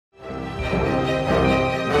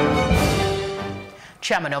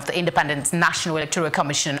Chairman of the Independent National Electoral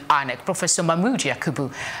Commission, INEC, Professor Mahmood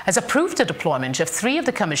Yakubu, has approved the deployment of 3 of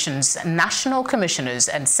the Commission's national commissioners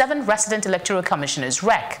and 7 resident electoral commissioners,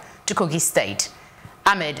 REC, to Kogi State.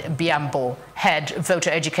 Ahmed Biambo, Head Voter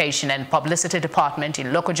Education and Publicity Department in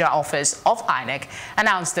Lokoja office of INEC,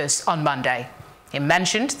 announced this on Monday. He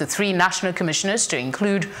mentioned the 3 national commissioners to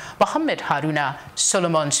include Mohammed Haruna,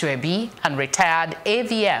 Solomon Suebi, and retired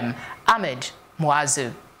AVM Ahmed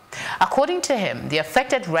Muazu. According to him, the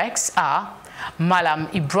affected RECs are Malam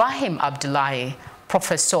Ibrahim Abdullahi,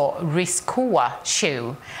 Professor Riskuwa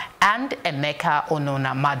Shehu, and Emeka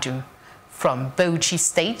Onona Madu from Bauchi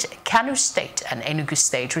State, Kano State, and Enugu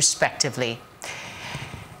State, respectively.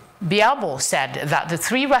 Biabo said that the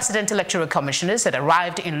 3 resident electoral commissioners had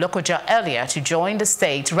arrived in Lokoja earlier to join the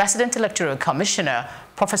state resident electoral commissioner,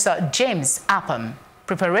 Professor James Appam,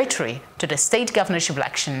 preparatory to the state governorship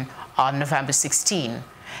election on November 16.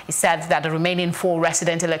 He said that the remaining 4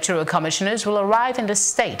 resident electoral commissioners will arrive in the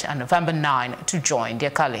state on November 9 to join their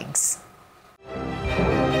colleagues.